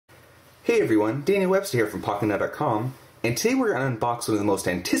Hey everyone, Daniel Webster here from Pocketnow.com, and today we're going to unbox one of the most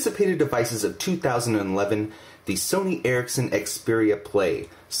anticipated devices of 2011, the Sony Ericsson XPERIA Play.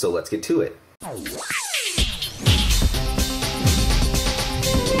 So let's get to it.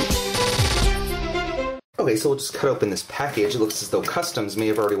 Okay, so we'll just cut open this package. It looks as though Customs may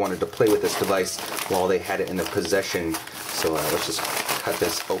have already wanted to play with this device while they had it in their possession. So let's just cut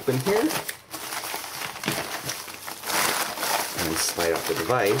this open here. And slide out the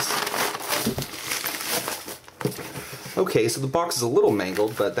device. Okay, so the box is a little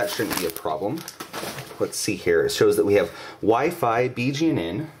mangled, but that shouldn't be a problem. Let's see here. It shows that we have Wi-Fi,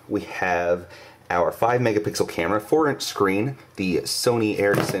 BGN, we have our 5 megapixel camera, 4-inch screen, the Sony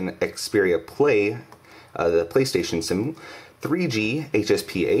Ericsson XPERIA Play, the PlayStation symbol, 3G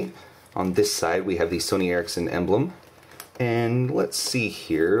HSPA. On this side we have the Sony Ericsson emblem. And let's see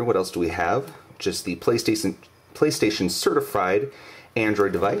here, what else do we have? Just the PlayStation certified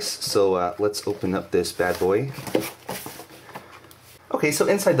Android device. So let's open up this bad boy. Okay, so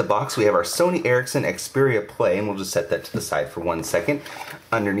inside the box we have our Sony Ericsson XPERIA Play, and we'll just set that to the side for 1 second.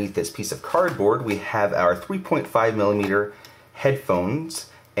 Underneath this piece of cardboard we have our 3.5mm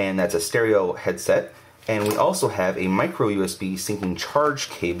headphones, and that's a stereo headset. And we also have a micro USB syncing charge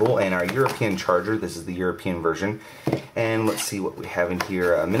cable and our European charger. This is the European version. And let's see what we have in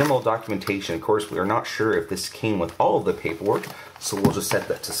here. Minimal documentation. Of course, we are not sure if this came with all of the paperwork, so we'll just set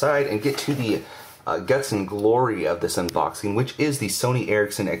that aside and get to the guts and glory of this unboxing, which is the Sony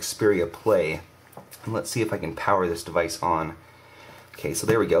Ericsson XPERIA Play. And let's see if I can power this device on. Okay, so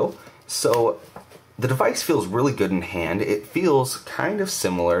there we go. So the device feels really good in hand. It feels kind of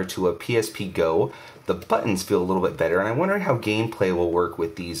similar to a PSP Go. The buttons feel a little bit better, and I'm wondering how gameplay will work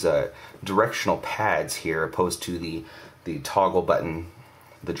with these directional pads here opposed to the toggle button,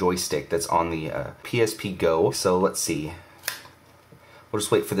 the joystick that's on the PSP Go. So let's see. We'll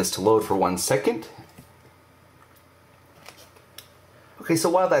just wait for this to load for 1 second. Okay, so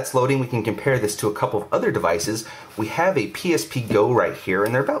while that's loading, we can compare this to a couple of other devices. We have a PSP Go right here,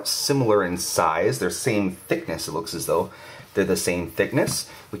 and they're about similar in size. They're same thickness, it looks as though they're the same thickness.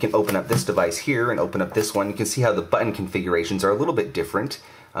 We can open up this device here and open up this one. You can see how the button configurations are a little bit different.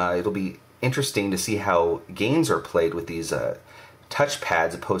 It'll be interesting to see how games are played with these touch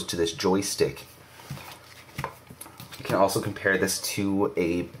pads opposed to this joystick. You can also compare this to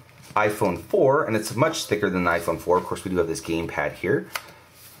a iPhone 4, and it's much thicker than the iPhone 4. Of course, we do have this gamepad here.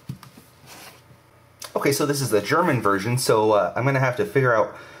 Okay, so this is the German version, so I'm going to have to figure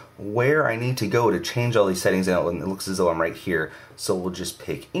out where I need to go to change all these settings, and it looks as though I'm right here. So we'll just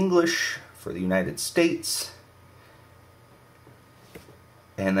pick English for the United States,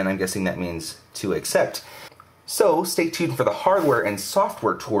 and then I'm guessing that means to accept. So stay tuned for the hardware and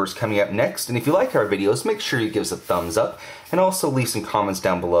software tours coming up next, and if you like our videos, make sure you give us a thumbs up, and also leave some comments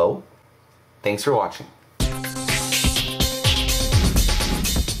down below. Thanks for watching.